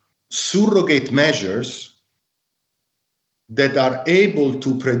surrogate measures that are able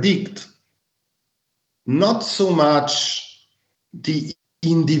to predict not so much the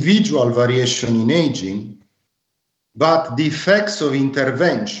individual variation in aging, but the effects of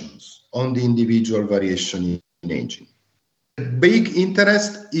interventions on the individual variation in aging. Big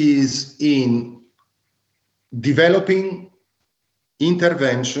interest is in developing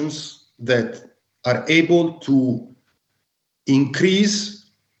interventions that are able to increase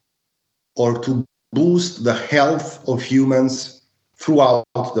or to boost the health of humans throughout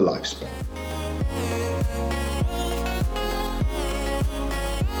the lifespan.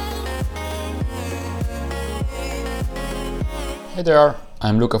 Hey there,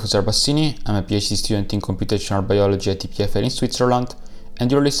 I'm Luca Fusar-Bassini. I'm a PhD student in computational biology at EPFL in Switzerland, and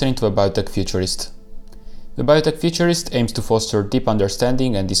you're listening to The Biotech Futurist. The Biotech Futurist aims to foster deep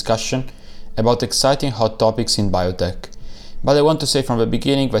understanding and discussion about exciting hot topics in biotech, but I want to say from the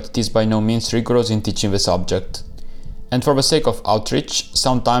beginning that it is by no means rigorous in teaching the subject. And for the sake of outreach,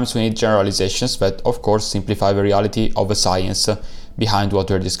 sometimes we need generalizations that, of course, simplify the reality of the science behind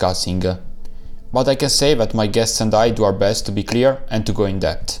what we're discussing. But I can say that my guests and I do our best to be clear and to go in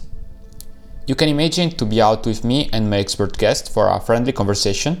depth. You can imagine to be out with me and my expert guest for a friendly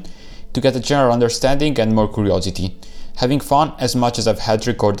conversation to get a general understanding and more curiosity, having fun as much as I've had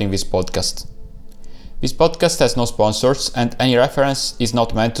recording this podcast. This podcast has no sponsors and any reference is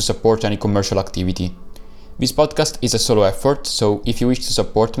not meant to support any commercial activity. This podcast is a solo effort, so if you wish to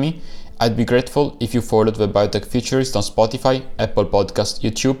support me, I'd be grateful if you followed the Biotech Futurist on Spotify, Apple Podcasts,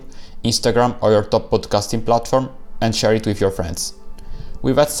 YouTube, Instagram or your top podcasting platform and share it with your friends.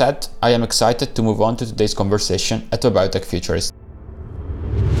 With that said, I am excited to move on to today's conversation at the Biotech Futurist.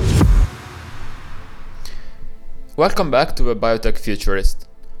 Welcome back to the Biotech Futurist.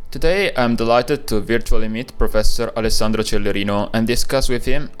 Today I'm delighted to virtually meet Professor Alessandro Cellerino and discuss with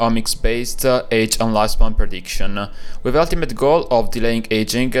him omics-based age and lifespan prediction, with the ultimate goal of delaying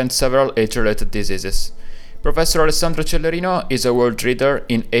aging and several age-related diseases. Professor Alessandro Cellerino is a world leader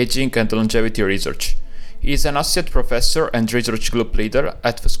in aging and longevity research. He is an associate professor and research group leader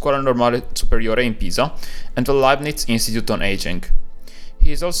at the Scuola Normale Superiore in Pisa and the Leibniz Institute on Aging.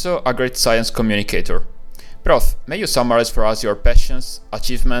 He is also a great science communicator. Prof, may you summarize for us your passions,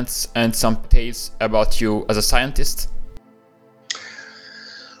 achievements, and some tales about you as a scientist?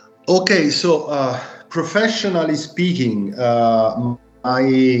 Okay, so professionally speaking,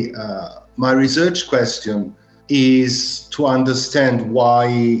 my research question is to understand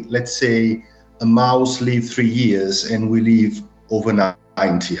why, let's say, a mouse lives 3 years and we live over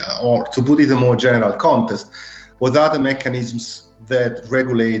 90, or to put it in a more general context, what are the mechanisms that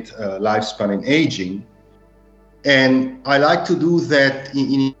regulate lifespan and aging? And I like to do that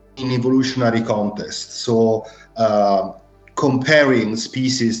in evolutionary context, so comparing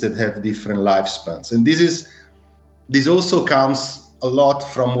species that have different lifespans. And this also comes a lot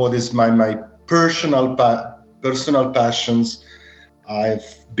from what is my personal passions. I've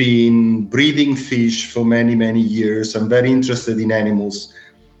been breeding fish for many years. I'm very interested in animals.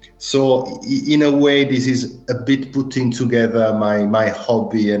 So in a way, this is a bit putting together my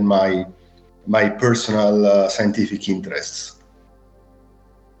hobby and my personal scientific interests.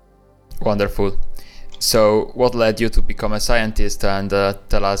 Wonderful. So what led you to become a scientist, and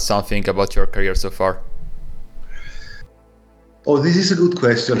tell us something about your career so far? Oh, this is a good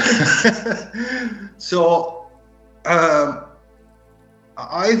question. So,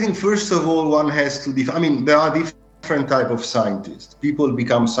 I think first of all, one has to there are different types of scientists. People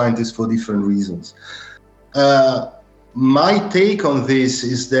become scientists for different reasons. My take on this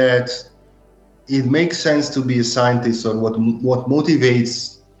is that it makes sense to be a scientist, or what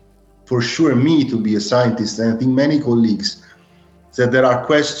motivates, for sure, me to be a scientist, and I think many colleagues, that there are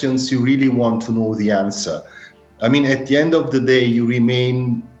questions you really want to know the answer. At the end of the day, you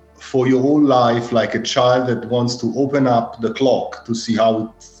remain for your whole life like a child that wants to open up the clock to see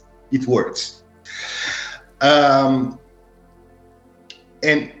how it works. And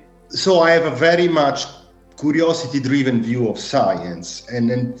so I have a very much curiosity-driven view of science. And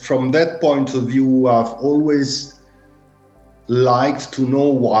then from that point of view, I've always liked to know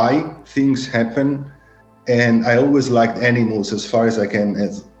why things happen. And I always liked animals as far as I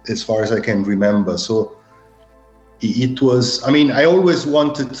can remember. So it was, I always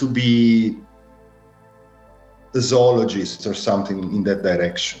wanted to be a zoologist or something in that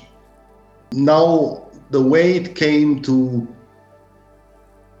direction. Now, the way it came to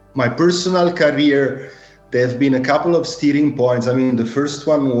my personal career, there have been a couple of steering points. The first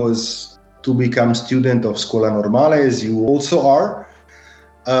one was to become student of Scuola Normale, as you also are,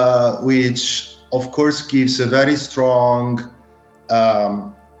 which of course gives a very strong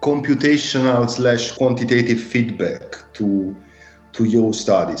computational/quantitative feedback to your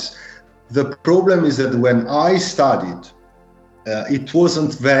studies. The problem is that when I studied, it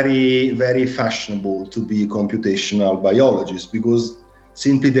wasn't very fashionable to be a computational biologist because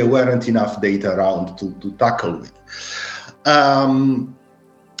simply there weren't enough data around to tackle with.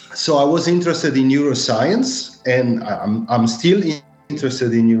 So I was interested in neuroscience, and I'm still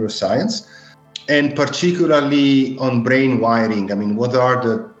interested in neuroscience, and particularly on brain wiring. I mean, what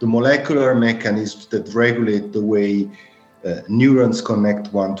are the molecular mechanisms that regulate the way neurons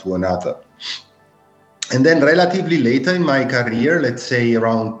connect one to another? And then relatively later in my career, let's say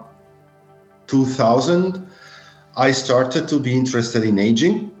around 2000, I started to be interested in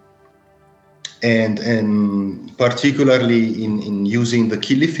aging, and particularly in using the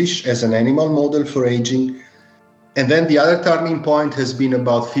killifish as an animal model for aging. And then the other turning point has been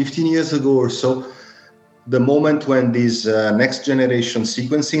about 15 years ago or so, the moment when these next generation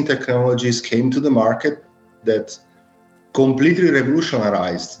sequencing technologies came to the market that completely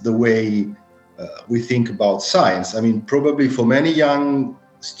revolutionized the way we think about science. I mean, probably for many young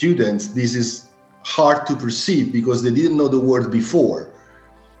students, this is hard to perceive because they didn't know the word before.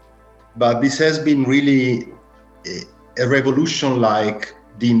 But this has been really a revolution like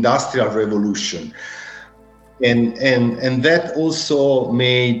the Industrial Revolution. And that also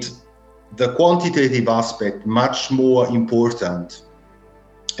made the quantitative aspect much more important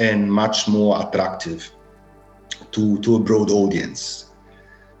and much more attractive to a broad audience.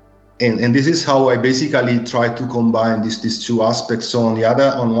 And this is how I basically try to combine these two aspects. So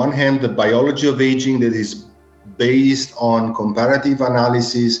on one hand, the biology of aging that is based on comparative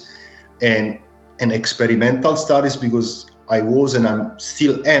analysis and experimental studies, because I was and I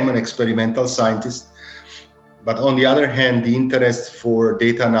still am an experimental scientist. But on the other hand, the interest for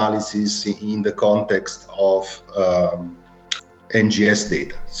data analysis in the context of NGS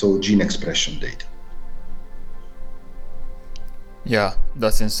data, so gene expression data. Yeah,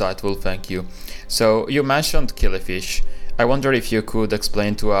 that's insightful, thank you. So you mentioned killifish. I wonder if you could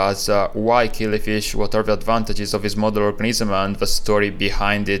explain to us why killifish, what are the advantages of this model organism and the story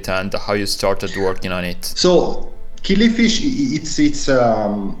behind it and how you started working on it. So killifish, it's a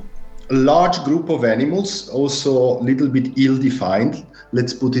large group of animals, also a little bit ill-defined,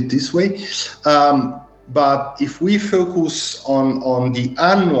 let's put it this way. But if we focus on the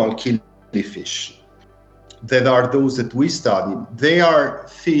annual killifish, that are those that we study, they are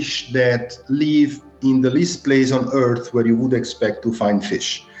fish that live in the least place on Earth where you would expect to find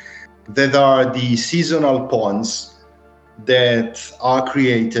fish. That are the seasonal ponds that are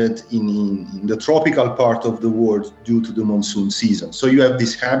created in the tropical part of the world due to the monsoon season. So you have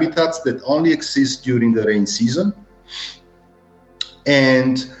these habitats that only exist during the rain season.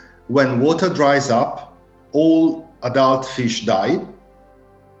 And when water dries up, all adult fish die.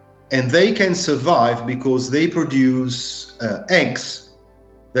 And they can survive because they produce eggs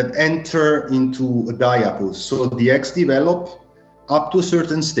that enter into a diapause. So the eggs develop up to a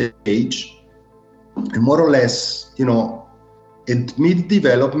certain stage, and more or less, at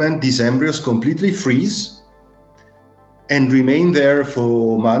mid-development, these embryos completely freeze and remain there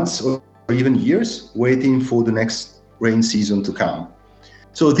for months or even years, waiting for the next rain season to come.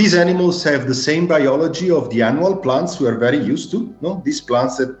 So these animals have the same biology of the annual plants we are very used to, these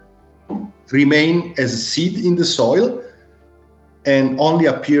plants that remain as a seed in the soil and only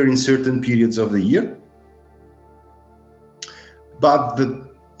appear in certain periods of the year. But the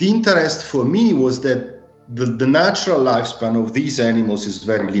interest for me was that the natural lifespan of these animals is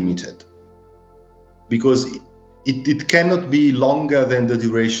very limited because it cannot be longer than the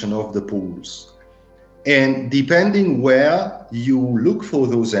duration of the pools. And depending where you look for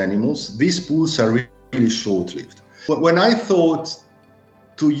those animals, these pools are really short-lived. But when I thought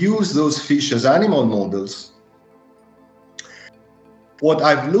to use those fish as animal models, what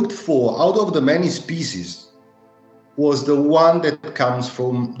I've looked for out of the many species was the one that comes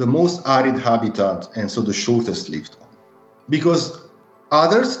from the most arid habitat and so the shortest lived one. Because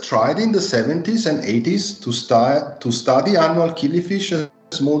others tried in the 70s and 80s to study annual killifish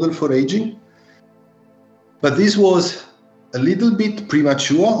as model for aging. But this was a little bit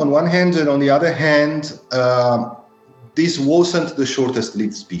premature on one hand, and on the other hand, this wasn't the shortest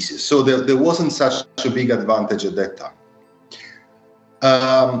lived species. So there wasn't such a big advantage at that time.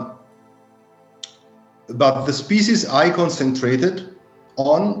 But the species I concentrated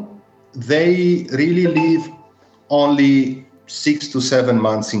on, they really live only 6 to 7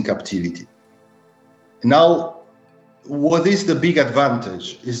 months in captivity. Now, what is the big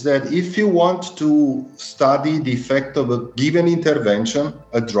advantage is that if you want to study the effect of a given intervention,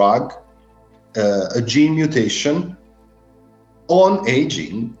 a drug, a gene mutation, on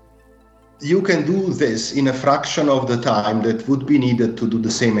aging, you can do this in a fraction of the time that would be needed to do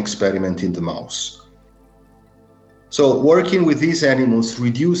the same experiment in the mouse. So working with these animals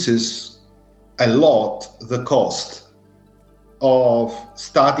reduces a lot the cost of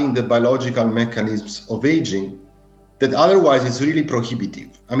studying the biological mechanisms of aging that otherwise is really prohibitive.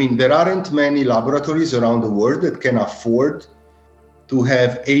 I mean, there aren't many laboratories around the world that can afford to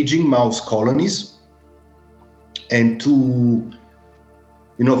have aging mouse colonies and to,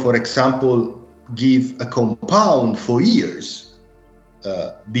 for example, give a compound for years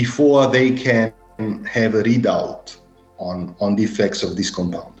before they can have a readout on the effects of this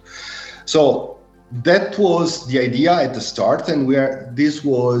compound. So that was the idea at the start, and this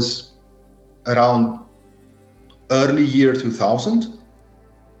was around early year 2000.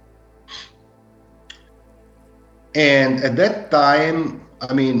 And at that time,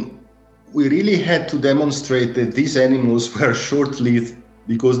 I mean, we really had to demonstrate that these animals were short-lived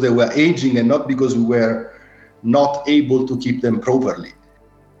because they were aging and not because we were not able to keep them properly.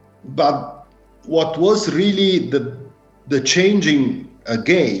 But what was really the changing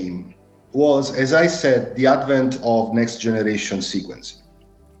game was, as I said, the advent of next generation sequencing.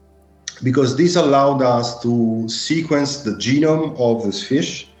 Because this allowed us to sequence the genome of this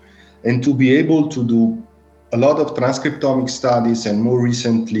fish and to be able to do a lot of transcriptomic studies and more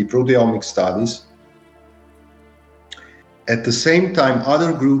recently proteomic studies. At the same time,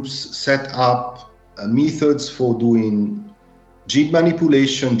 other groups set up methods for doing gene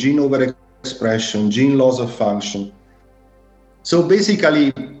manipulation, gene overexpression, gene loss of function. So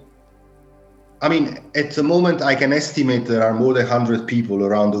basically, I mean, at the moment, I can estimate there are more than 100 people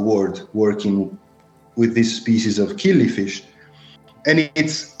around the world working with this species of killifish. And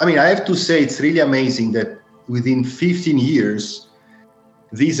I have to say, it's really amazing that within 15 years,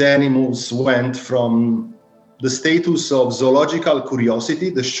 these animals went from the status of zoological curiosity,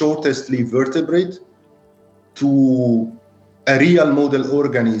 the shortest lived vertebrate, to a real model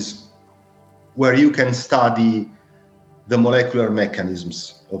organism where you can study the molecular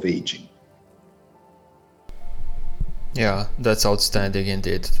mechanisms of aging. Yeah, that's outstanding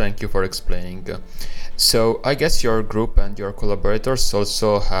indeed. Thank you for explaining. So I guess your group and your collaborators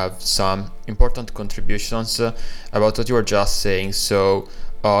also have some important contributions about what you were just saying. So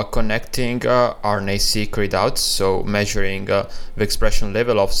connecting RNA-seq readouts, so measuring the expression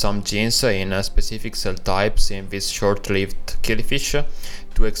level of some genes in specific cell types in this short-lived killifish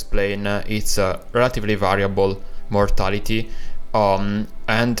to explain its relatively variable mortality, and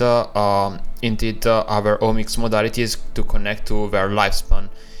indeed other omics modalities to connect to their lifespan.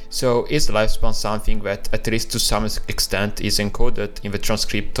 So is lifespan something that, at least to some extent, is encoded in the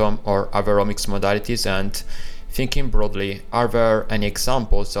transcriptome or other omics modalities? And thinking broadly, are there any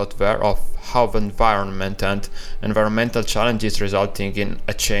examples out there of how the environment and environmental challenges resulting in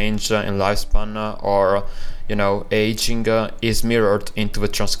a change in lifespan or aging is mirrored into the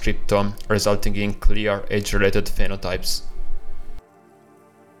transcriptome, resulting in clear age-related phenotypes?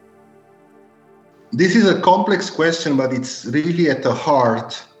 This is a complex question, but it's really at the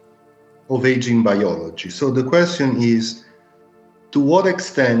heart of aging biology. So the question is, to what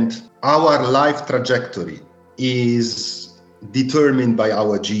extent our life trajectory is determined by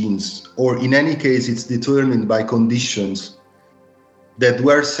our genes, or in any case, it's determined by conditions that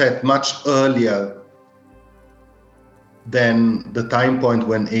were set much earlier than the time point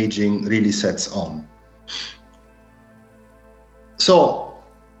when aging really sets on. So,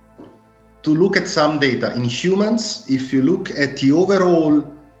 to look at some data in humans, if you look at the overall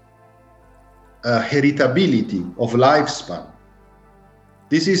heritability of lifespan,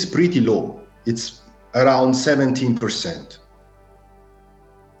 this is pretty low. It's around 17%.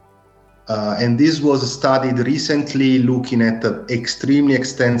 And this was studied recently looking at the extremely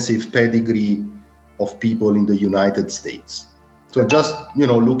extensive pedigree of people in the United States. So just,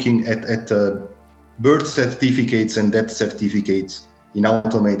 looking at birth certificates and death certificates in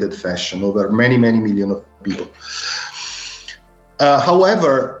automated fashion over many, many million of people.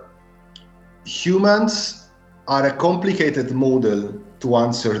 However, humans are a complicated model to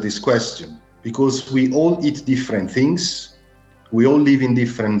answer this question because we all eat different things. We all live in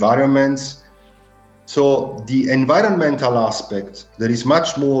different environments. So the environmental aspect, there is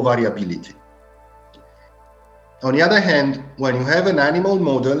much more variability. On the other hand, when you have an animal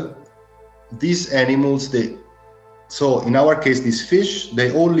model, these animals, so in our case, these fish,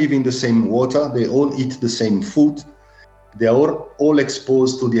 they all live in the same water, they all eat the same food, they are all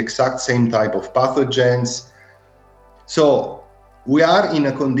exposed to the exact same type of pathogens. So we are in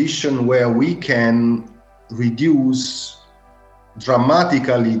a condition where we can reduce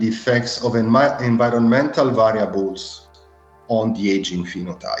dramatically the effects of environmental variables on the aging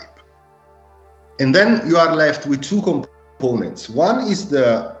phenotype. And then you are left with two components. One is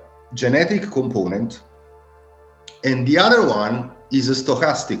the genetic component, and the other one is a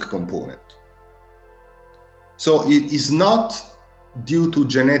stochastic component. So it is not due to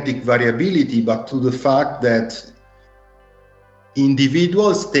genetic variability, but to the fact that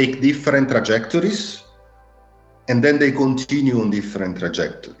individuals take different trajectories and then they continue on different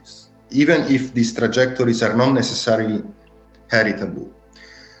trajectories, even if these trajectories are not necessarily heritable.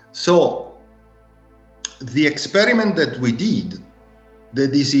 So the experiment that we did,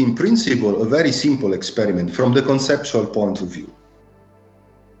 that is in principle a very simple experiment from the conceptual point of view,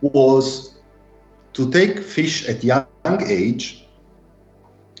 was to take fish at young age,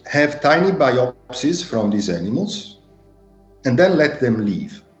 have tiny biopsies from these animals, and then let them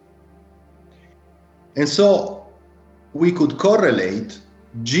live. And so we could correlate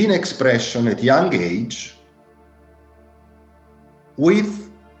gene expression at young age with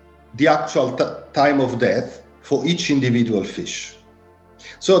the actual time of death for each individual fish.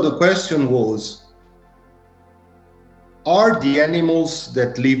 So the question was, are the animals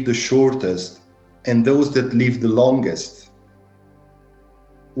that live the shortest and those that live the longest,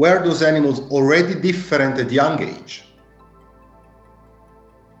 were those animals already different at young age?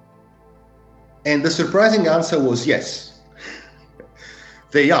 And the surprising answer was yes,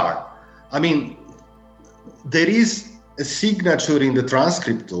 they are. I mean, there is a signature in the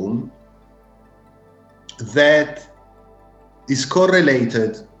transcriptome that is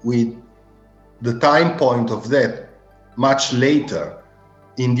correlated with the time point of death much later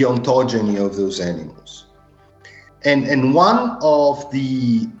in the ontogeny of those animals. And one of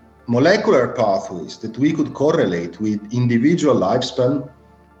the molecular pathways that we could correlate with individual lifespan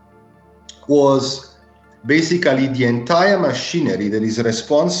was basically the entire machinery that is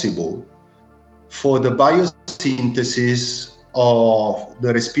responsible for the biosynthesis of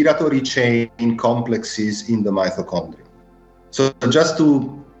the respiratory chain complexes in the mitochondria. So just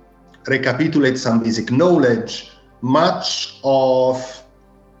to recapitulate some basic knowledge, much of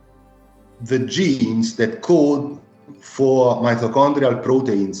the genes that code for mitochondrial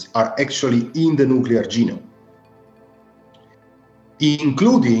proteins are actually in the nuclear genome,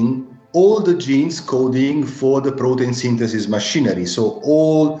 including all the genes coding for the protein synthesis machinery. So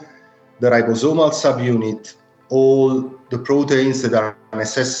all the ribosomal subunit, all the proteins that are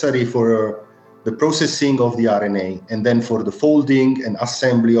necessary for the processing of the RNA, and then for the folding and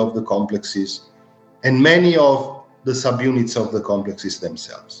assembly of the complexes, and many of the subunits of the complexes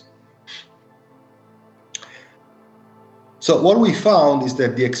themselves. So what we found is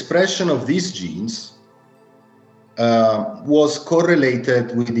that the expression of these genes was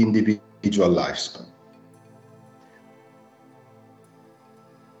correlated with individual lifespan.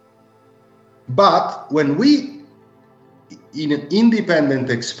 But when we, in an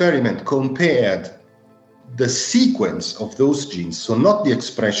independent experiment, compared the sequence of those genes, so not the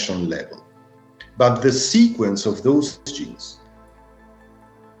expression level, but the sequence of those genes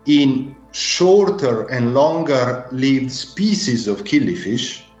in shorter and longer lived species of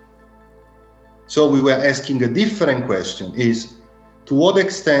killifish, so we were asking a different question, is to what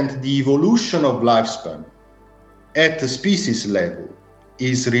extent the evolution of lifespan at the species level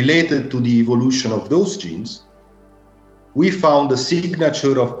is related to the evolution of those genes. We found a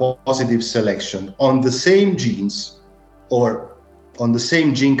signature of positive selection on the same genes or on the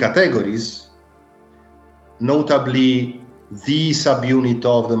same gene categories, notably the subunit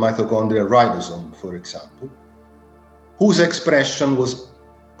of the mitochondrial ribosome, for example, whose expression was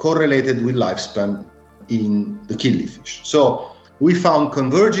correlated with lifespan in the killifish. So we found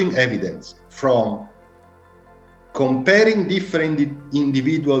converging evidence from comparing different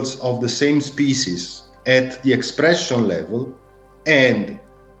individuals of the same species at the expression level and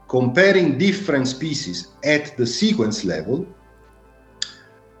comparing different species at the sequence level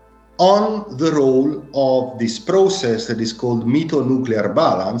on the role of this process that is called mitonuclear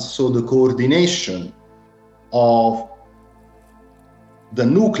balance, so the coordination of the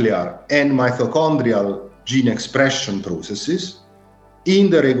nuclear and mitochondrial gene expression processes in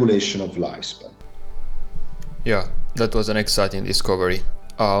the regulation of lifespan. Yeah, that was an exciting discovery.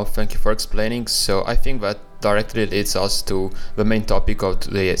 Thank you for explaining. So I think that directly leads us to the main topic of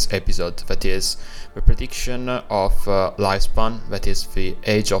today's episode, that is the prediction of lifespan, that is the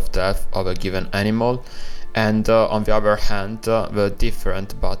age of death of a given animal, and on the other hand, the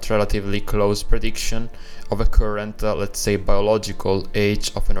different but relatively close prediction of a current, let's say, biological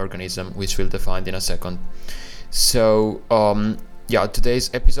age of an organism, which we'll define in a second. So, today's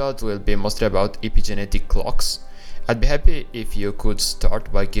episode will be mostly about epigenetic clocks. I'd be happy if you could start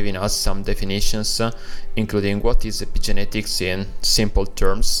by giving us some definitions, including what is epigenetics in simple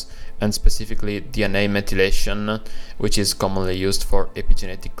terms, and specifically DNA methylation, which is commonly used for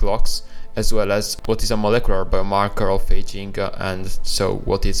epigenetic clocks, as well as what is a molecular biomarker of aging, and so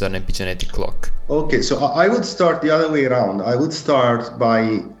what is an epigenetic clock. Okay, so I would start the other way around. I would start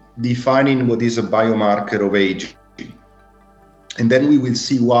by defining what is a biomarker of aging. And then we will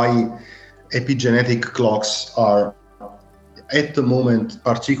see why epigenetic clocks are at the moment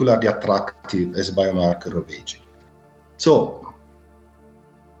particularly attractive as a biomarker of aging. So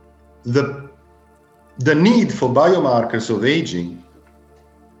the need for biomarkers of aging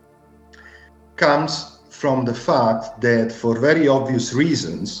comes from the fact that, for very obvious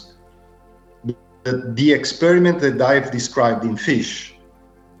reasons, the experiment that I've described in fish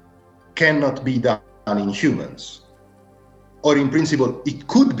cannot be done in humans. Or in principle, it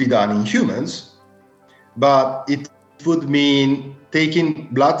could be done in humans, but it would mean taking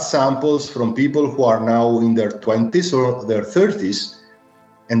blood samples from people who are now in their 20s or their 30s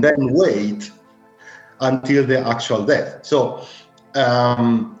and then wait until the actual death. So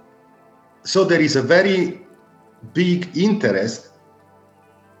there is a very big interest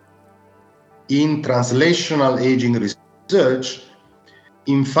in translational aging research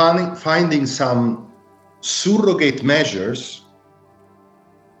in finding some surrogate measures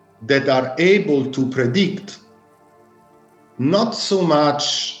that are able to predict not so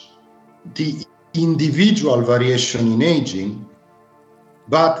much the individual variation in aging,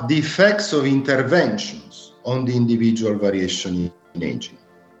 but the effects of interventions on the individual variation in aging.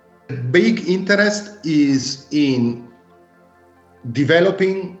 The big interest is in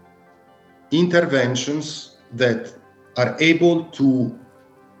developing interventions that are able to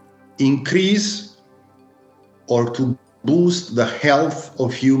increase or to boost the health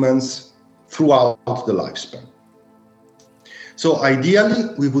of humans throughout the lifespan. So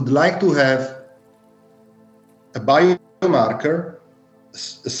ideally, we would like to have a biomarker,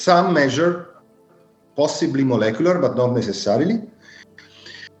 some measure, possibly molecular, but not necessarily,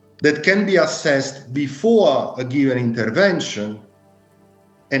 that can be assessed before a given intervention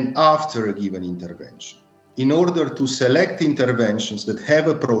and after a given intervention, in order to select interventions that have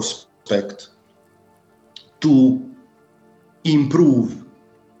a prospect to improve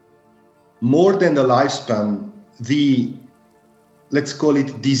more than the lifespan, the, let's call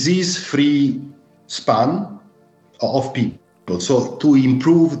it, disease-free span of people. So to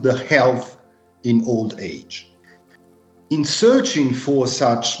improve the health in old age. In searching for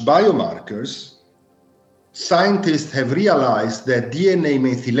such biomarkers, scientists have realized that DNA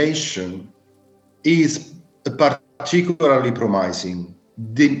methylation is a particularly promising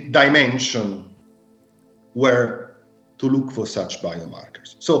dimension where to look for such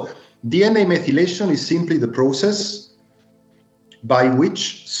biomarkers. So DNA methylation is simply the process by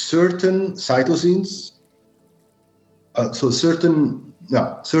which certain cytosines,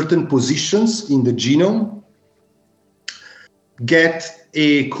 certain positions in the genome get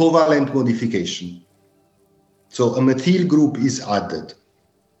a covalent modification. So a methyl group is added.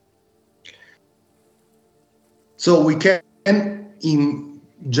 So we can, in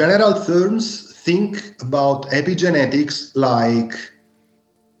general terms, think about epigenetics like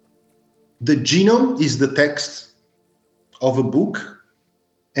the genome is the text of a book,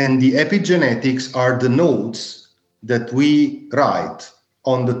 and the epigenetics are the notes that we write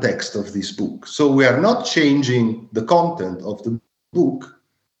on the text of this book. So we are not changing the content of the book,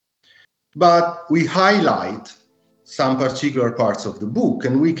 but we highlight some particular parts of the book,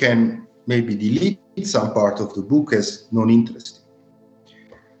 and we can maybe delete some part of the book as non-interesting.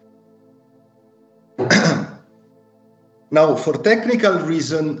 Now, for technical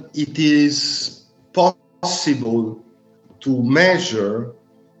reason, it is possible to measure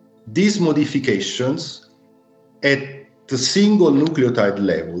these modifications at the single nucleotide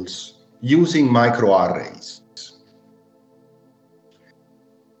levels using microarrays.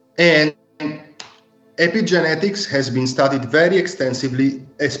 And epigenetics has been studied very extensively,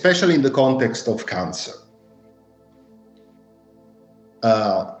 especially in the context of cancer.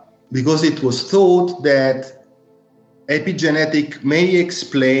 Because it was thought that epigenetic may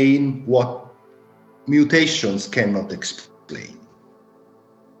explain what mutations cannot explain.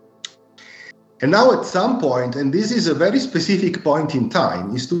 And now at some point, and this is a very specific point in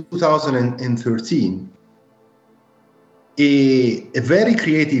time, is 2013, a very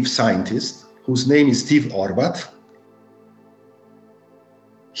creative scientist whose name is Steve Horvath,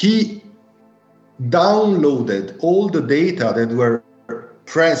 he downloaded all the data that were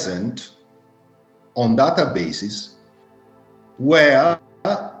present on databases where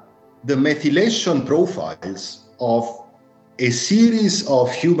the methylation profiles of a series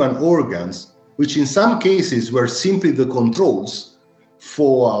of human organs, which in some cases were simply the controls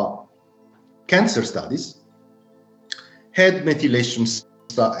for cancer studies, had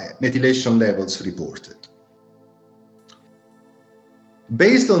methylation levels reported.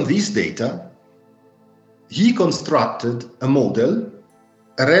 Based on this data, he constructed a model,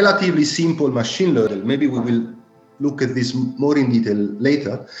 a relatively simple machine learning. Maybe we will look at this more in detail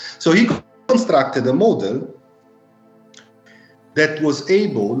later. So he constructed a model that was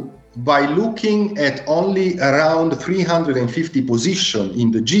able, by looking at only around 350 positions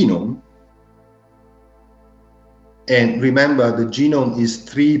in the genome, and remember the genome is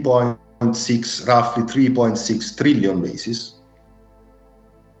roughly 3.6 trillion bases,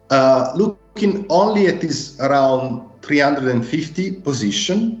 looking only at this around 350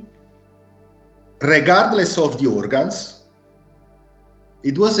 position, regardless of the organs,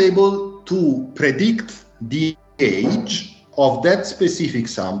 it was able to predict the age of that specific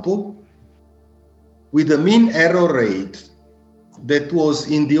sample with a mean error rate that was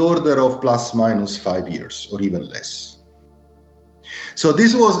in the order of plus minus 5 years or even less. So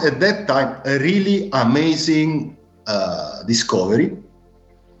this was at that time a really amazing discovery,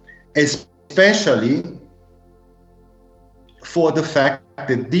 especially for the fact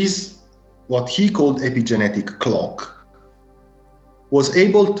that this, what he called epigenetic clock, was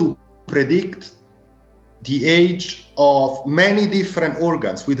able to predict the age of many different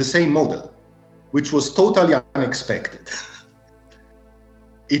organs with the same model, which was totally unexpected.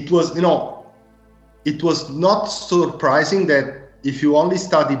 It was not surprising that if you only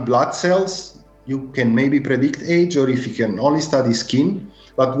study blood cells, you can maybe predict age, or if you can only study skin.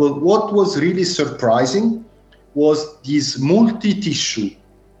 But what was really surprising was this multi-tissue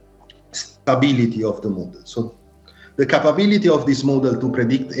stability of the model. So the capability of this model to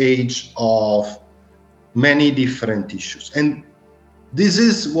predict age of many different tissues. And this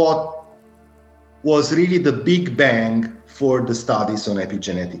is what was really the big bang for the studies on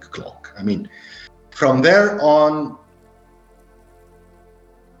epigenetic clock. I mean, from there on,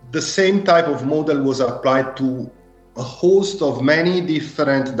 the same type of model was applied to a host of many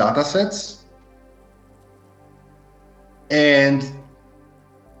different data sets, and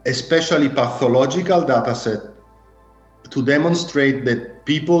especially pathological data set, to demonstrate that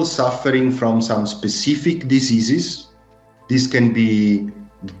people suffering from some specific diseases, this can be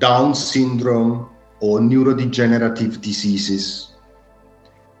Down syndrome or neurodegenerative diseases.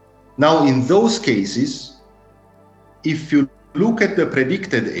 Now, in those cases, if you look at the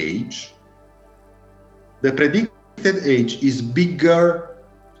predicted age, the predicted age is bigger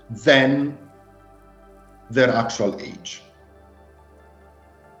than their actual age.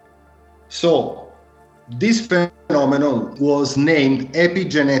 So this phenomenon was named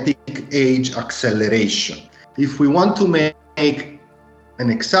epigenetic age acceleration. If we want to make an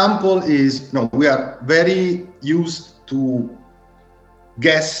example, we are very used to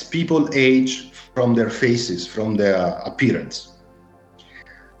guess people's age from their faces, from their appearance.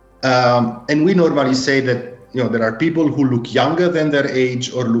 And we normally say that there are people who look younger than their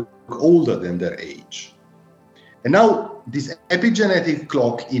age or look older than their age. And now this epigenetic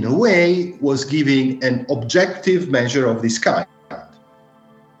clock, in a way, was giving an objective measure of this kind.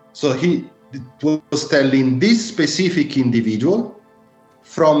 So it was telling this specific individual,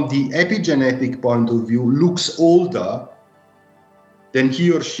 from the epigenetic point of view, looks older than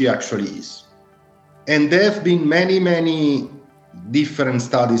he or she actually is. And there have been many, many different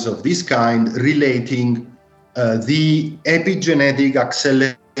studies of this kind relating the epigenetic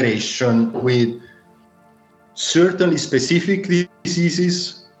acceleration with certainly specific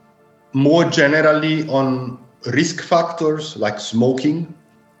diseases, more generally on risk factors like smoking.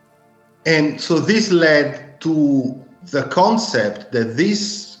 And so this led to the concept that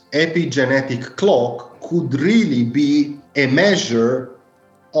this epigenetic clock could really be a measure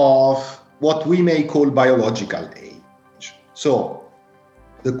of what we may call biological age. So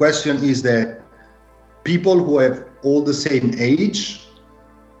the question is that people who have all the same age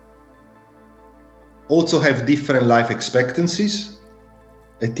also have different life expectancies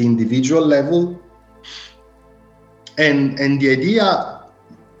at the individual level. And the idea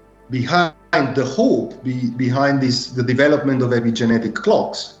behind the hope behind the development of epigenetic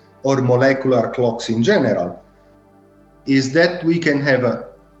clocks or molecular clocks in general is that we can have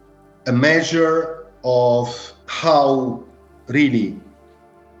a measure of how really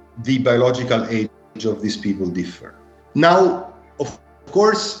the biological age of these people differ. Now, of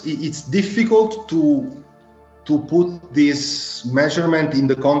course, it's difficult to put this measurement in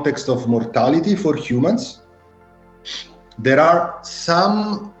the context of mortality for humans. There are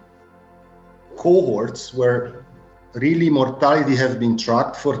some cohorts where really mortality have been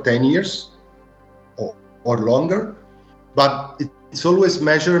tracked for 10 years or longer, but it's always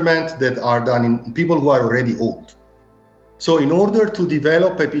measurements that are done in people who are already old. So in order to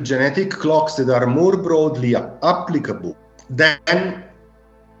develop epigenetic clocks that are more broadly applicable, then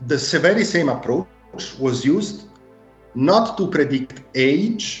the very same approach was used not to predict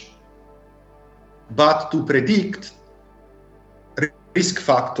age, but to predict risk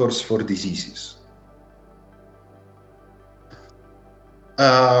factors for diseases.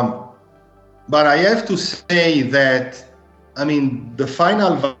 But I have to say that, the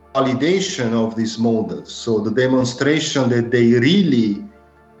final validation of these models, so the demonstration that they really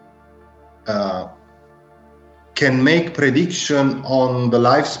can make prediction on the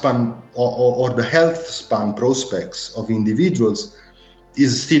lifespan or the health span prospects of individuals,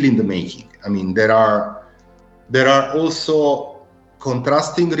 is still in the making. There are also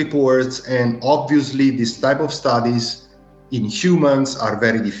contrasting reports, and obviously this type of studies in humans are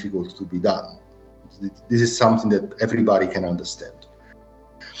very difficult to be done. This is something that everybody can understand.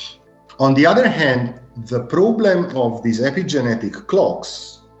 On the other hand, the problem of these epigenetic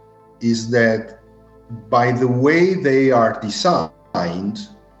clocks is that by the way they are designed,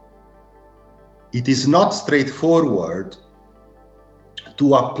 it is not straightforward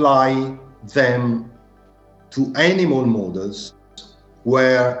to apply them to animal models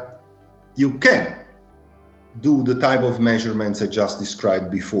where you can do the type of measurements I just described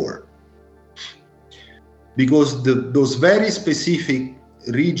before. Because those very specific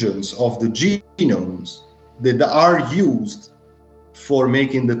regions of the genomes that are used for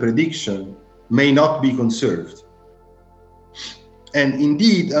making the prediction may not be conserved. And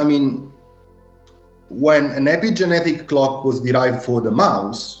indeed, when an epigenetic clock was derived for the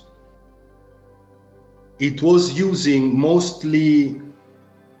mouse, it was using mostly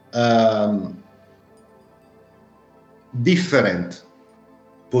different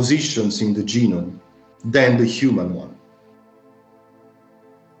positions in the genome than the human one.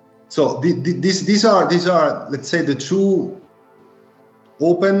 So these are, let's say, the two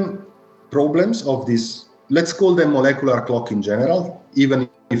open problems of this. Let's call them molecular clock in general, even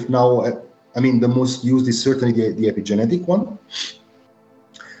if now, the most used is certainly the epigenetic one.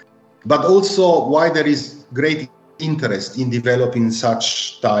 But also why there is great interest in developing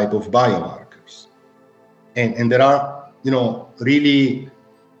such type of biomarkers. And there are, really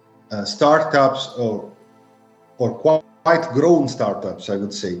startups or quite grown startups, I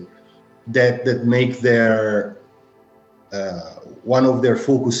would say, that make their one of their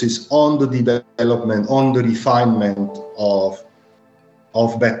focuses on the development, on the refinement of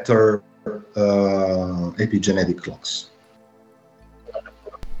better epigenetic clocks.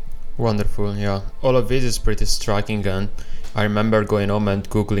 Wonderful, yeah. All of this is pretty striking, and I remember going home and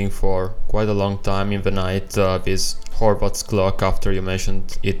Googling for quite a long time in the night this Horvath's clock after you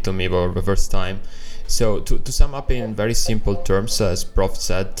mentioned it to me for the first time. So to sum up in very simple terms, as Prof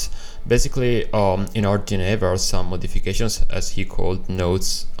said, basically in our DNA there are some modifications, as he called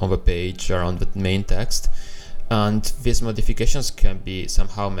notes on the page around the main text, and these modifications can be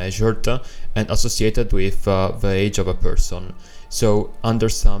somehow measured and associated with the age of a person. So under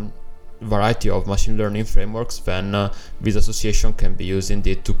some variety of machine learning frameworks, then this association can be used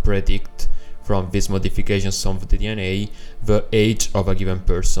indeed to predict from these modifications of the DNA the age of a given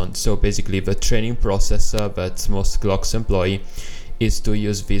person. So basically the training process that most clocks employ is to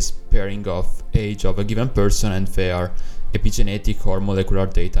use this pairing of age of a given person and their epigenetic or molecular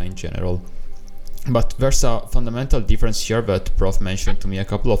data in general. But there's a fundamental difference here that Prof mentioned to me a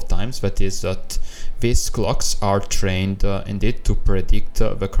couple of times, that is that these clocks are trained indeed to predict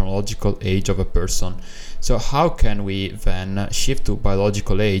the chronological age of a person. So how can we then shift to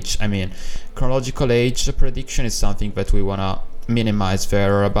biological age? Chronological age prediction is something that we want to minimize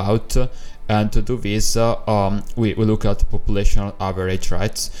there about, and to do this we look at population average,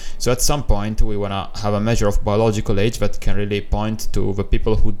 right? So at some point we want to have a measure of biological age that can really point to the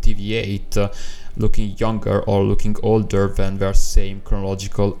people who deviate looking younger or looking older than their same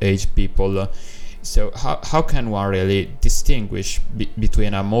chronological age people. So how can one really distinguish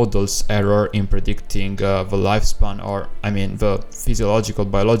between a model's error in predicting the lifespan, or the physiological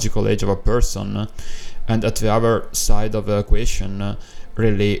biological age of a person, and at the other side of the equation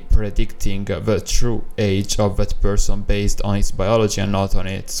really predicting the true age of that person based on its biology and not on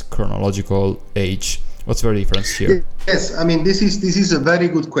its chronological age? What's the difference here? Yes, this is a very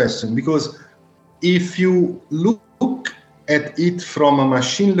good question, because if you look at it from a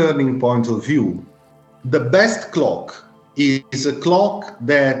machine learning point of view, the best clock is a clock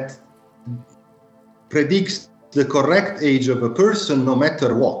that predicts the correct age of a person no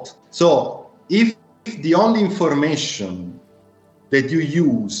matter what. So if the only information that you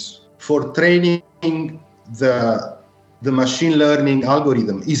use for training the machine learning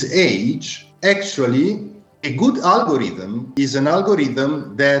algorithm is age, actually, a good algorithm is an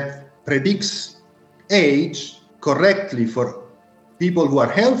algorithm that predicts age correctly for people who are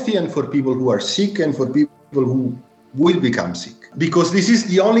healthy and for people who are sick and for people who will become sick. Because this is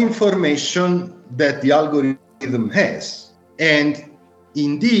the only information that the algorithm has. And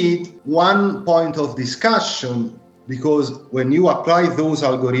indeed, one point of discussion, because when you apply those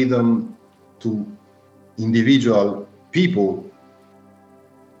algorithms to individual people,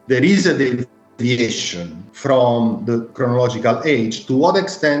 there is a deviation from the chronological age. To what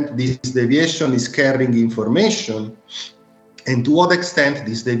extent this deviation is carrying information, and to what extent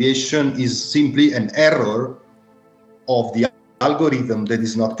this deviation is simply an error of the algorithm that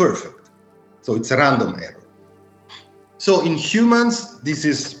is not perfect. So it's a random error. So in humans, this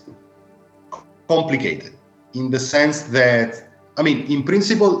is complicated in the sense that, in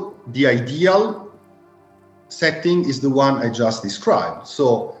principle, the ideal setting is the one I just described.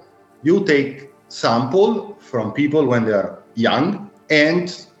 So you take sample from people when they are young,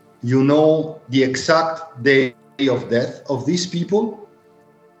 and you know the exact day of death of these people,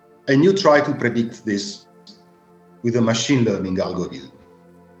 and you try to predict this with a machine learning algorithm.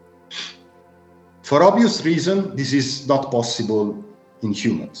 For obvious reason, this is not possible in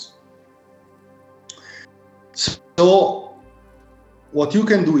humans. So what you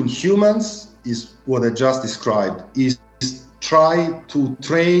can do in humans is what I just described, is try to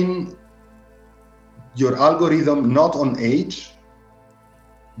train your algorithm not on age,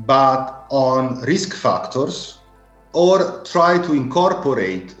 but on risk factors, or try to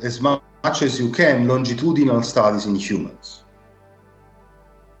incorporate as much as you can longitudinal studies in humans.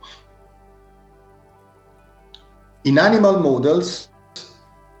 In animal models,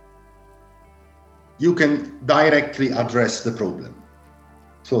 you can directly address the problem.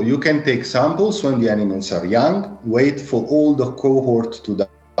 So you can take samples when the animals are young, wait for all the cohort to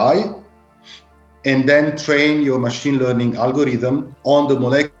die, and then train your machine learning algorithm on the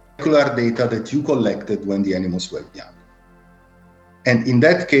molecular data that you collected when the animals were young. And in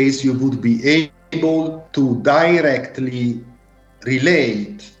that case, you would be able to directly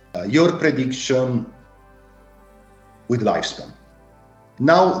relate your prediction with lifespan.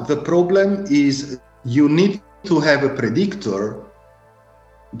 Now, the problem is you need to have a predictor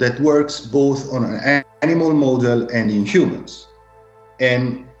that works both on an animal model and in humans.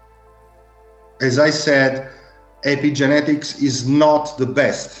 And as I said, epigenetics is not the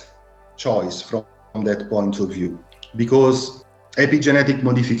best choice from that point of view, because epigenetic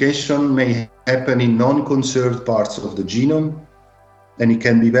modification may happen in non-conserved parts of the genome, and it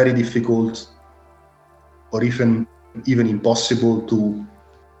can be very difficult or even impossible to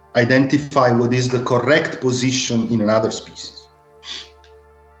identify what is the correct position in another species.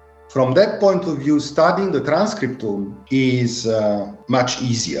 From that point of view, studying the transcriptome is much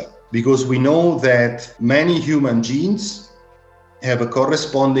easier, because we know that many human genes have a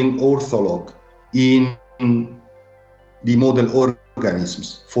corresponding ortholog in the model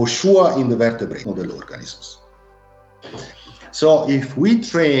organisms, for sure in the vertebrate model organisms. So if we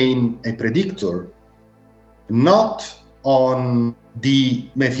train a predictor not on the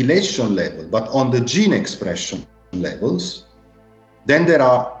methylation level, but on the gene expression levels, then there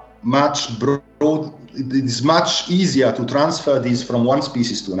are it is much easier to transfer these from one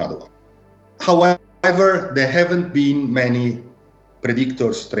species to another one. However, there haven't been many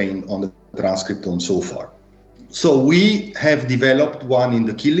predictors trained on the transcriptome so far. So we have developed one in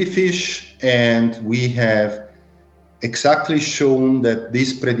the killifish, and we have exactly shown that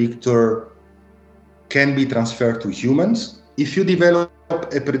this predictor can be transferred to humans. If you develop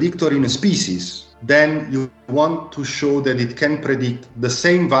a predictor in a species, then you want to show that it can predict the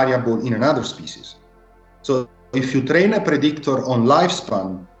same variable in another species. So if you train a predictor on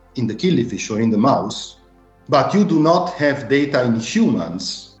lifespan in the killifish or in the mouse, but you do not have data in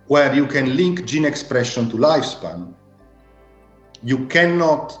humans where you can link gene expression to lifespan, you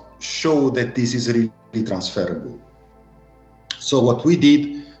cannot show that this is really transferable. So what we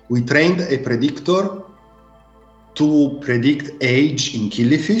did, we trained a predictor to predict age in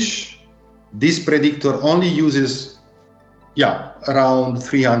killifish. This predictor only uses around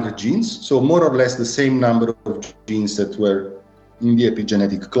 300 genes, so more or less the same number of genes that were in the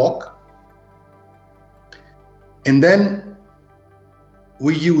epigenetic clock. And then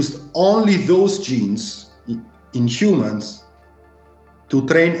we used only those genes in humans to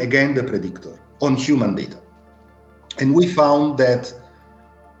train again the predictor on human data. And we found that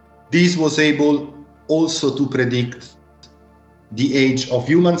this was able also to predict the age of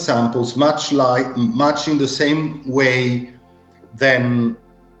human samples much in the same way than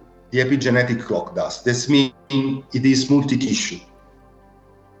the epigenetic clock does. This means it is multi-tissue.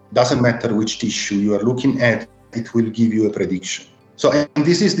 Doesn't matter which tissue you are looking at, it will give you a prediction. So, and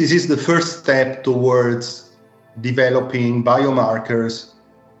this is the first step towards developing biomarkers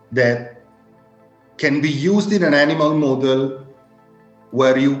that can be used in an animal model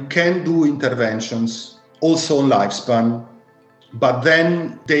where you can do interventions also on lifespan, but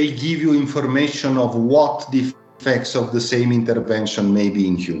then they give you information of what the effects of the same intervention may be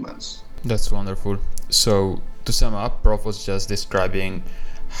in humans. That's wonderful. So to sum up, Prof was just describing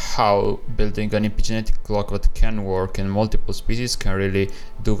how building an epigenetic clock that can work in multiple species can really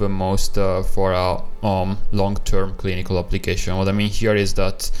do the most for a long-term clinical application. What I mean here is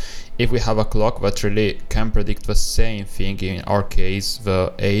that if we have a clock that really can predict the same thing, in our case,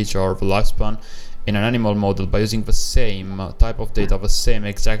 the age or the lifespan, in an animal model by using the same type of data, the same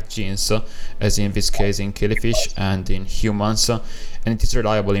exact genes, as in this case in killifish and in humans, and it is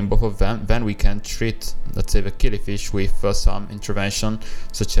reliable in both of them, then we can treat, let's say, the killifish with some intervention,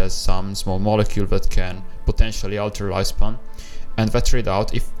 such as some small molecule that can potentially alter lifespan. And that read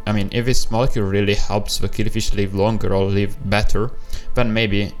out, if this molecule really helps the killifish live longer or live better, then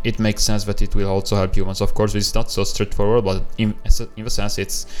maybe it makes sense that it will also help humans. Of course, it's not so straightforward, but in a sense,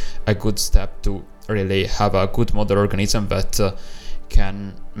 it's a good step to really have a good model organism that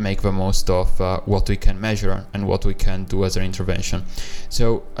can make the most of what we can measure and what we can do as an intervention.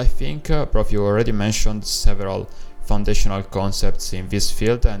 So I think, Prof, you already mentioned several foundational concepts in this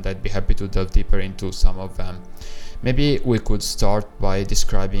field, and I'd be happy to delve deeper into some of them. Maybe we could start by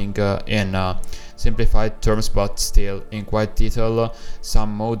describing in simplified terms, but still in quite detail,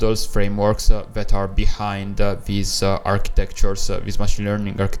 some models, frameworks that are behind these architectures, these machine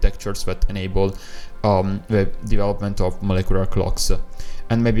learning architectures that enable the development of molecular clocks.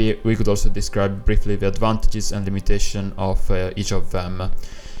 And maybe we could also describe briefly the advantages and limitation of each of them.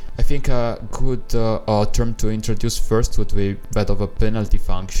 I think a good term to introduce first would be that of a penalty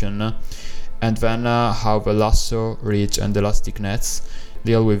function, and then how the lasso, ridge, and elastic nets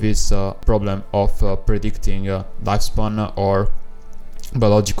deal with this problem of predicting lifespan or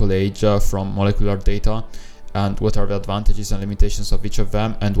biological age from molecular data, and what are the advantages and limitations of each of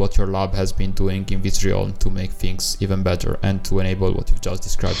them, and what your lab has been doing in this realm to make things even better and to enable what you've just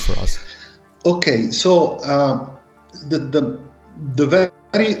described for us. Okay, so the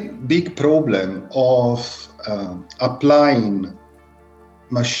very big problem of applying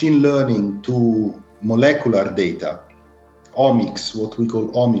machine learning to molecular data, omics, what we call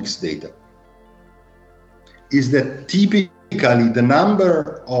omics data, is that typically the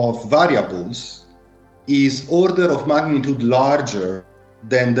number of variables is order of magnitude larger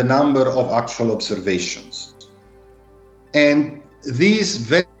than the number of actual observations. And this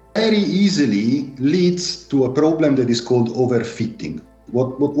very easily leads to a problem that is called overfitting.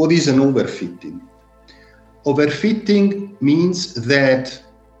 What is an overfitting? Overfitting means that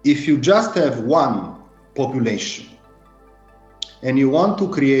if you just have one population and you want to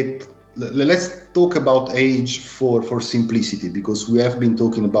create, let's talk about age for simplicity, because we have been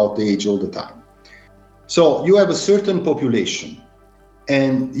talking about age all the time. So you have a certain population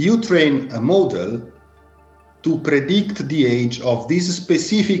and you train a model to predict the age of this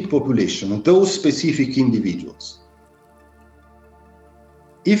specific population, those specific individuals.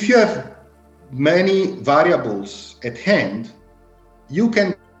 If you have many variables at hand, you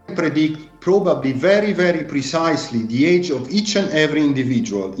can predict probably very, very precisely the age of each and every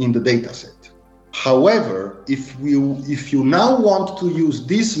individual in the dataset. However, if you now want to use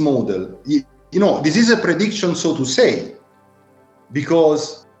this model, this is a prediction, so to say,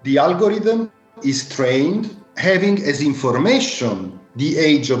 because the algorithm is trained having as information the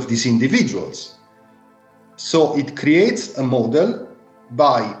age of these individuals. So it creates a model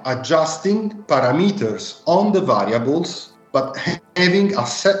by adjusting parameters on the variables, but having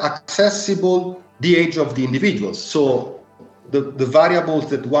accessible the age of the individuals. So the variables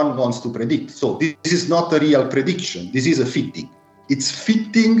that one wants to predict. So this is not a real prediction. This is a fitting. It's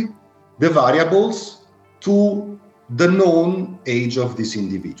fitting the variables to the known age of these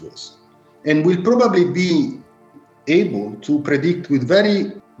individuals. And we'll probably be able to predict with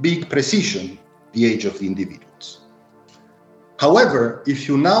very big precision the age of the individuals. However, if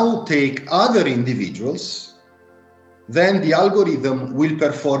you now take other individuals, then the algorithm will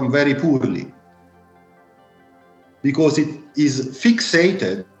perform very poorly because it is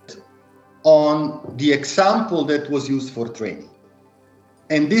fixated on the example that was used for training.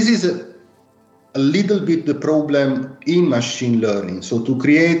 And this is a little bit the problem in machine learning. So to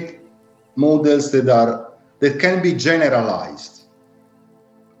create models that can be generalized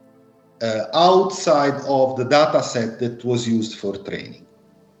outside of the data set that was used for training.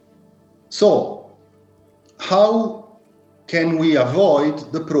 So, how can we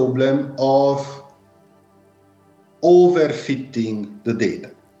avoid the problem of overfitting the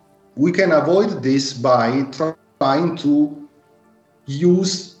data? We can avoid this by trying to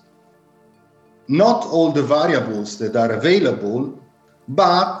use not all the variables that are available,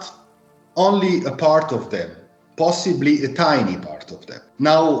 but only a part of them, possibly a tiny part of them.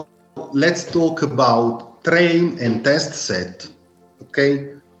 Now, let's talk about train and test set,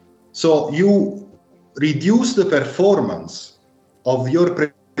 okay? So you reduce the performance of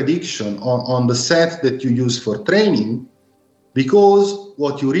your prediction on the set that you use for training, because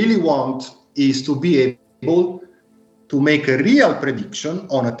what you really want is to be able to make a real prediction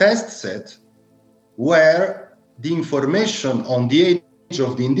on a test set where the information on the age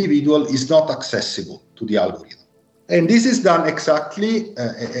of the individual is not accessible to the algorithm. And this is done exactly,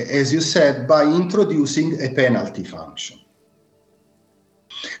 as you said, by introducing a penalty function.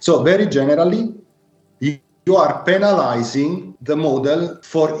 So very generally, you are penalizing the model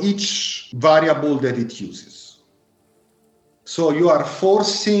for each variable that it uses. So you are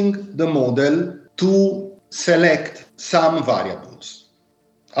forcing the model to select some variables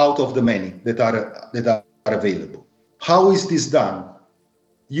out of the many that are available. How is this done?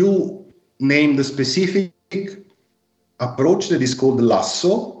 You name the specific approach that is called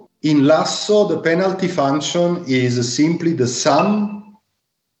lasso. In lasso, the penalty function is simply the sum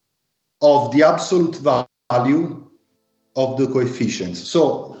of the absolute value of the coefficients.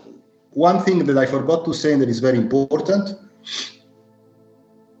 So one thing that I forgot to say that is very important,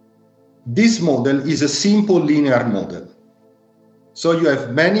 this model is a simple linear model. So you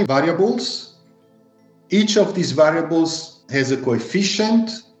have many variables. Each of these variables has a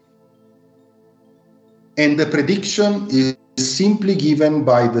coefficient, and the prediction is simply given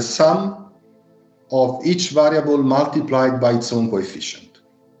by the sum of each variable multiplied by its own coefficient.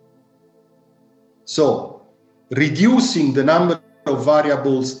 So reducing the number of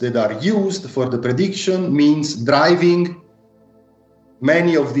variables that are used for the prediction means driving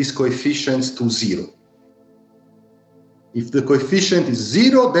many of these coefficients to zero. If the coefficient is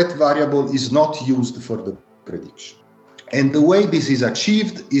zero, that variable is not used for the prediction. And the way this is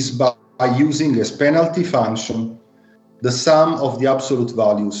achieved is by using as penalty function the sum of the absolute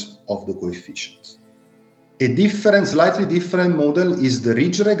values of the coefficients. A slightly different model is the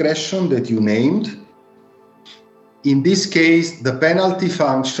ridge regression that you named. In this case, the penalty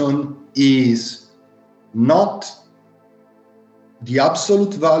function is not the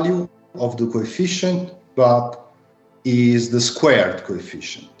absolute value of the coefficient, but is the squared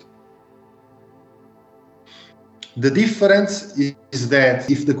coefficient. The difference is that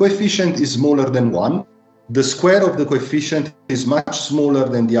if the coefficient is smaller than 1, the square of the coefficient is much smaller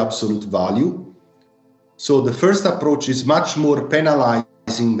than the absolute value. So the first approach is much more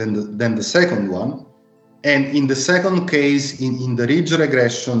penalizing than the second one. And in the second case, in the ridge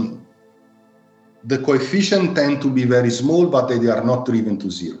regression, the coefficients tend to be very small, but they are not driven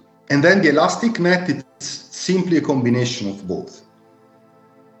to zero. And then the elastic net is simply a combination of both.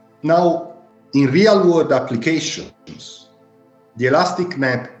 Now, in real-world applications, the elastic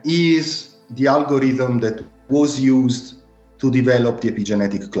net is the algorithm that was used to develop the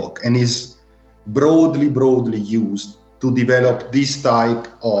epigenetic clock and is broadly used to develop this type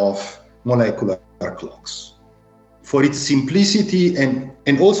of molecular clocks. For its simplicity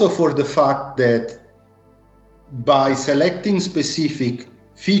and also for the fact that by selecting specific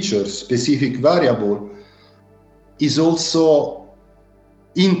features, specific variable, is also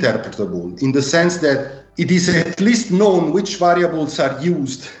interpretable in the sense that it is at least known which variables are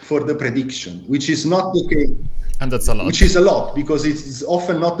used for the prediction, which is not the case. And that's a lot. Which is a lot, because it is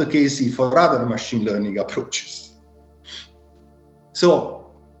often not the case for other machine learning approaches.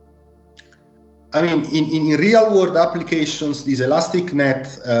 So, I mean, in real-world applications, this elastic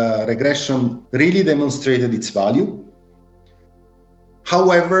net regression really demonstrated its value.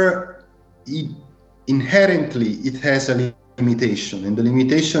 However, inherently, it has a limitation, and the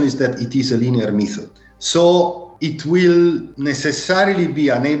limitation is that it is a linear method. So it will necessarily be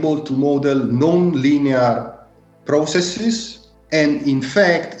unable to model non-linear processes, and in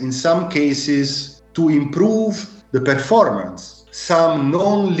fact, in some cases, to improve the performance, some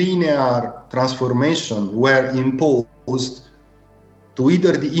non-linear transformation were imposed to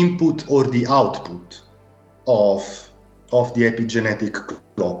either the input or the output of the epigenetic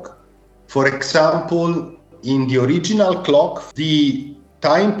clock. For example, in the original clock, the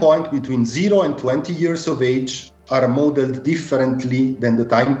time point between 0 and 20 years of age are modeled differently than the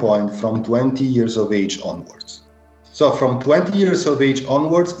time point from 20 years of age onwards. So from 20 years of age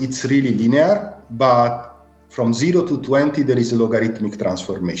onwards, it's really linear, but from 0 to 20, there is a logarithmic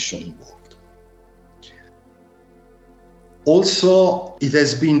transformation involved. Also, it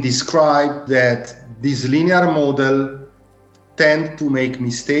has been described that this linear model tend to make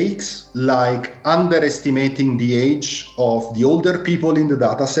mistakes, like underestimating the age of the older people in the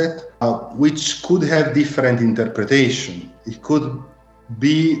dataset, which could have different interpretation. It could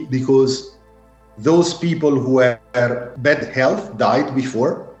be because those people who had bad health died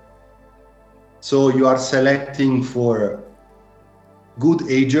before. So you are selecting for good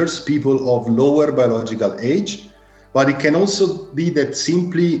agers, people of lower biological age. But it can also be that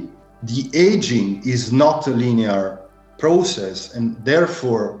simply the aging is not a linear process, and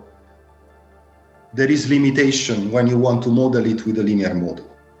therefore there is limitation when you want to model it with a linear model.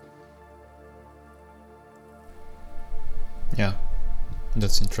 Yeah,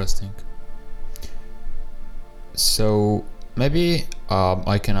 that's interesting. So maybe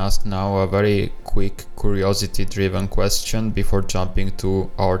I can ask now a very quick curiosity-driven question before jumping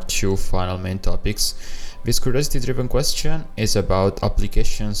to our two final main topics. This curiosity-driven question is about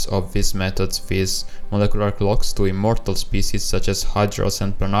applications of these methods with molecular clocks to immortal species such as hydras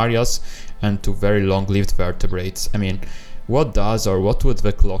and planarias and to very long-lived vertebrates. I mean, what does or what would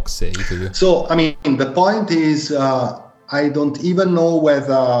the clock say to you? So, I mean, the point is, I don't even know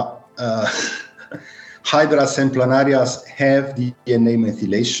whether hydras and planarias have DNA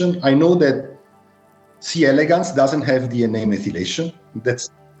methylation. I know that C. elegans doesn't have DNA methylation. That's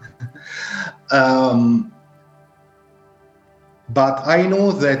but I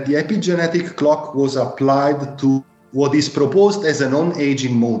know that the epigenetic clock was applied to what is proposed as a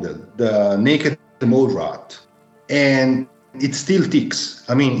non-aging model, the naked mole rat. And it still ticks.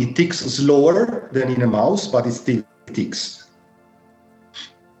 I mean, it ticks slower than in a mouse, but it still ticks.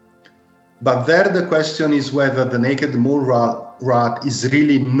 But there the question is whether the naked mole rat is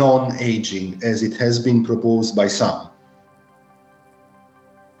really non-aging, as it has been proposed by some.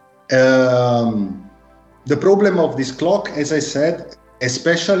 The problem of this clock, as I said,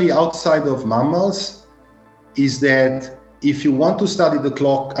 especially outside of mammals, is that if you want to study the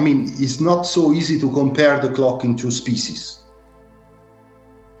clock, I mean, it's not so easy to compare the clock in two species.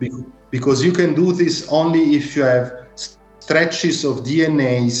 Because you can do this only if you have stretches of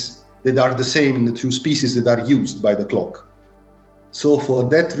DNAs that are the same in the two species that are used by the clock. So for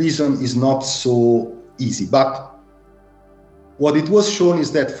that reason, it's not so easy. But what it was shown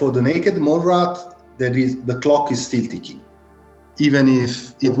is that for the naked mole rat, the clock is still ticking, even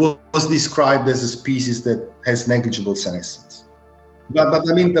if it was described as a species that has negligible senescence. But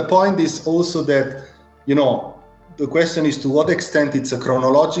I mean, the point is also that, you know, the question is to what extent it's a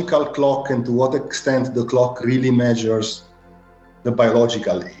chronological clock and to what extent the clock really measures the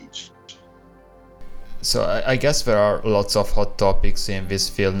biological age. So I guess there are lots of hot topics in this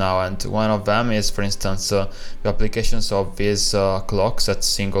field now, and one of them is, for instance, the applications of these clocks at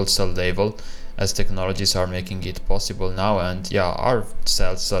single cell level, as technologies are making it possible now. And yeah, are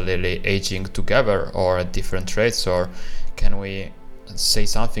cells really aging together or at different rates, or can we say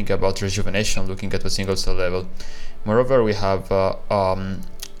something about rejuvenation looking at the single cell level? Moreover, we have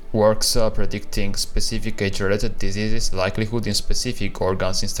works predicting specific age-related diseases likelihood in specific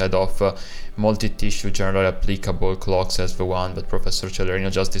organs instead of multi-tissue generally applicable clocks as the one that Professor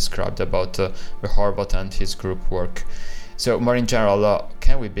Cellerino just described about the Horvath and his group work. So more in general,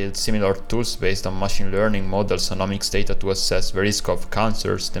 can we build similar tools based on machine learning models and omics data to assess the risk of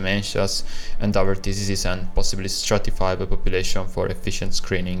cancers, dementias, and other diseases, and possibly stratify the population for efficient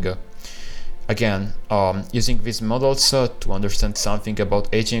screening? Again, using these models to understand something about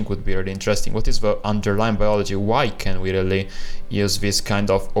aging would be really interesting. What is the underlying biology? Why can we really use this kind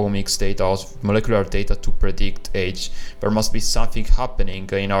of omics data or molecular data to predict age? There must be something happening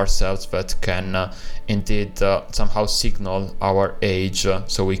in our cells that can indeed somehow signal our age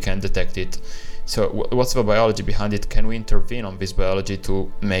so we can detect it. So what's the biology behind it? Can we intervene on this biology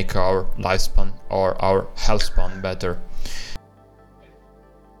to make our lifespan or our health span better?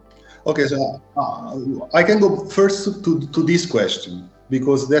 Okay, so I can go first to this question,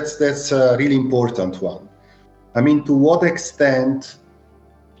 because that's a really important one. I mean, to what extent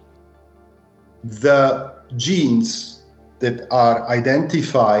the genes that are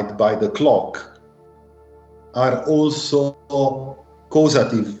identified by the clock are also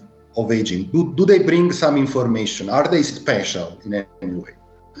causative of aging? Do they bring some information? Are they special in any way?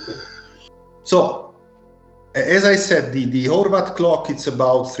 So, as I said, the Horvath clock, it's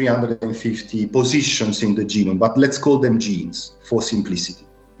about 350 positions in the genome, but let's call them genes for simplicity.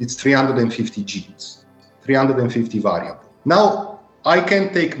 It's 350 genes, 350 variables. Now, I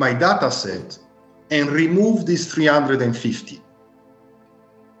can take my data set and remove this 350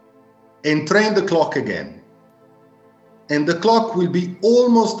 and train the clock again. And the clock will be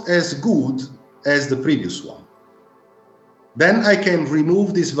almost as good as the previous one. Then I can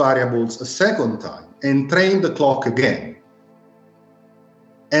remove these variables a second time and train the clock again.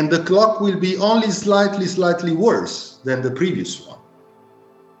 And the clock will be only slightly worse than the previous one.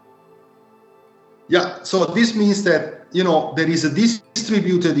 Yeah, so this means that, there is a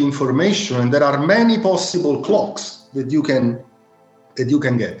distributed information and there are many possible clocks that you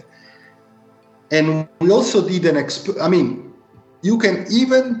can get. And we also did you can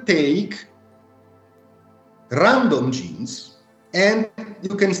even take random genes and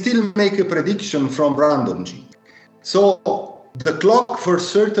you can still make a prediction from random genes. So the clock for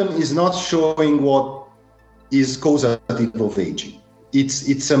certain is not showing what is causative of aging.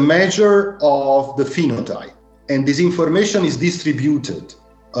 It's a measure of the phenotype, and this information is distributed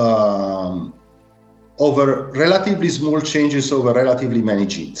over relatively small changes over relatively many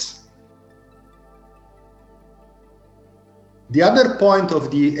genes. The other point of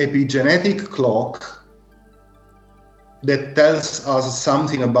the epigenetic clock that tells us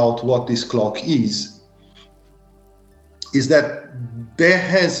something about what this clock is that there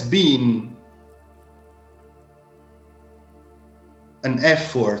has been an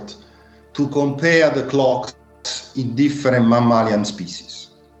effort to compare the clocks in different mammalian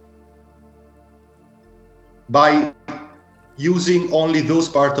species by using only those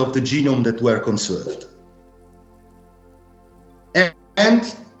parts of the genome that were conserved.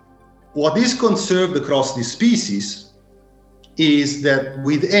 And what is conserved across these species is that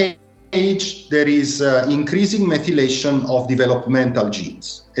with age, there is increasing methylation of developmental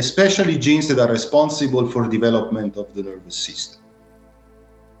genes, especially genes that are responsible for development of the nervous system,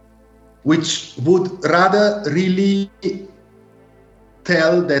 which would rather really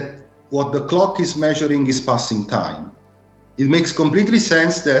tell that what the clock is measuring is passing time. It makes completely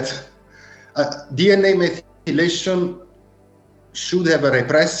sense that DNA methylation should have a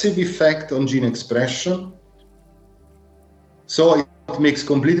repressive effect on gene expression. So it makes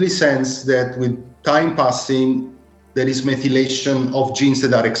completely sense that with time passing, there is methylation of genes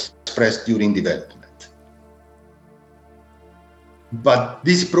that are expressed during development. But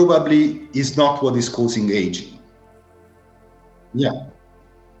this probably is not what is causing aging. Yeah,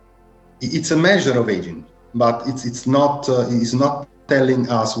 it's a measure of aging, but it's not telling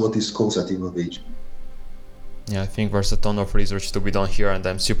us what is causative of aging. Yeah, I think there's a ton of research to be done here, and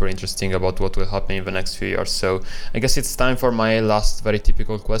I'm super interested about what will happen in the next few years. So I guess it's time for my last very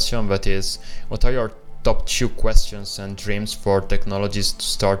typical question, that is, what are your top 2 questions and dreams for technologists to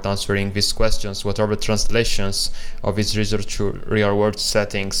start answering these questions? What are the translations of this research to real-world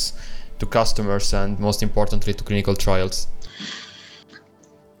settings, to customers, and most importantly, to clinical trials?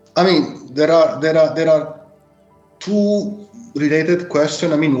 I mean, there are 2 related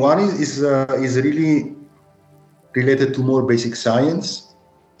questions. I mean, one is really related to more basic science.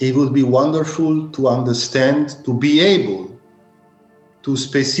 It would be wonderful to understand, to be able to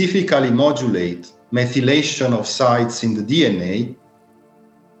specifically modulate methylation of sites in the DNA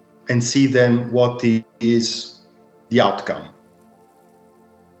and see then what is the outcome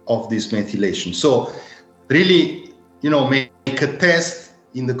of this methylation. So really, make a test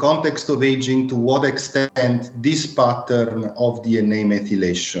in the context of aging to what extent this pattern of DNA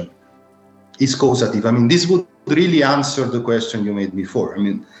methylation is causative. I mean, this would really answer the question you made before. I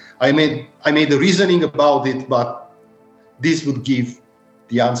mean, I made a reasoning about it, but this would give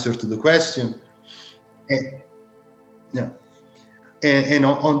the answer to the question. And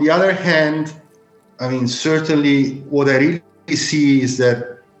on the other hand, I mean, certainly what I really see is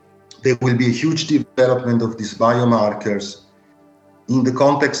that there will be a huge development of these biomarkers in the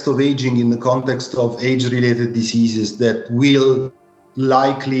context of aging, in the context of age-related diseases that will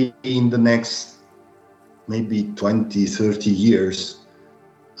likely in the next maybe 20, 30 years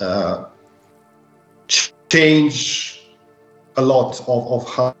change a lot of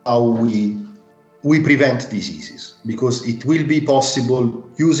how we prevent diseases, because it will be possible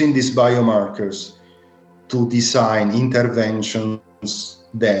using these biomarkers to design interventions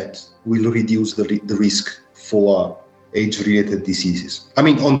that will reduce the risk for age-related diseases. I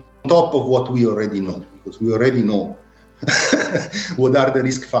mean, on top of what we already know, because we already know what are the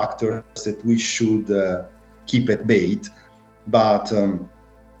risk factors that we should keep at bay. But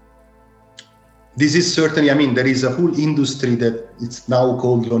this is certainly, I mean, there is a whole industry that it's now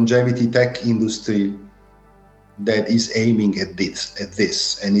called longevity tech industry that is aiming at this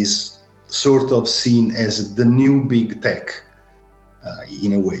and is sort of seen as the new big tech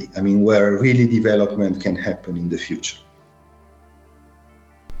in a way. I mean, where really development can happen in the future.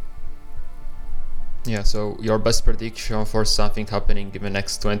 Yeah, so your best prediction for something happening in the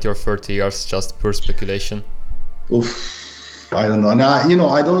next 20 or 30 years, just pure speculation? Oof, I don't know. Now,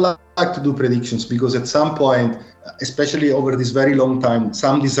 I don't like to do predictions because at some point, especially over this very long time,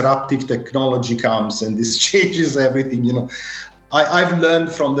 some disruptive technology comes and this changes everything. I've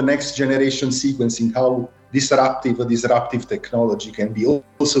learned from the next generation sequencing how disruptive technology can be.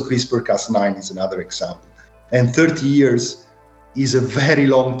 Also, CRISPR-Cas9 is another example. And 30 years is a very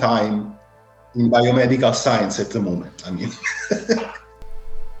long time in biomedical science at the moment. I mean,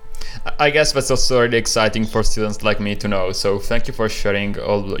 I guess that's also really exciting for students like me to know. So thank you for sharing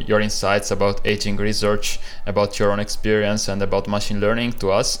all your insights about aging research, about your own experience, and about machine learning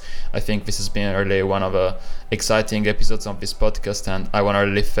to us. I think this has been really one of the exciting episodes of this podcast, and I want to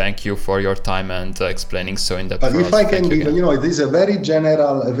really thank you for your time and explaining so in depth. But if I can give, it is a very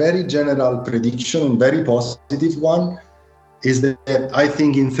general prediction and very positive one, is that I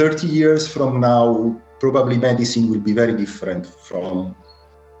think in 30 years from now, probably medicine will be very different from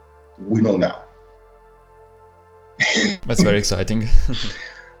we know now. That's very exciting.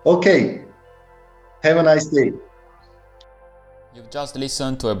 Okay. Have a nice day. You've just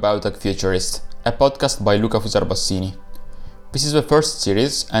listened to A Biotech Futurist, a podcast by Luca Fusar-Bassini. This is the first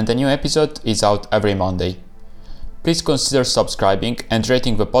series and a new episode is out every Monday. Please consider subscribing and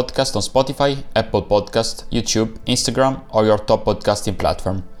rating the podcast on Spotify, Apple Podcast, YouTube, Instagram, or your top podcasting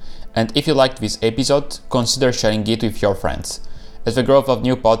platform. And if you liked this episode, consider sharing it with your friends, as the growth of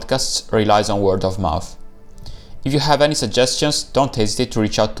new podcasts relies on word of mouth. If you have any suggestions, don't hesitate to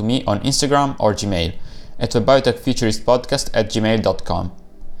reach out to me on Instagram or Gmail at thebiotechfuturistpodcast@gmail.com.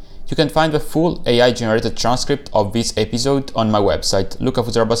 You can find the full AI-generated transcript of this episode on my website,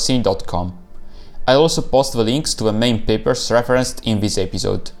 lucafusarbassini.com. I'll also post the links to the main papers referenced in this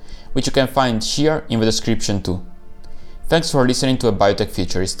episode, which you can find here in the description too. Thanks for listening to A Biotech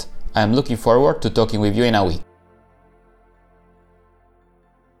Futurist. I am looking forward to talking with you in a week.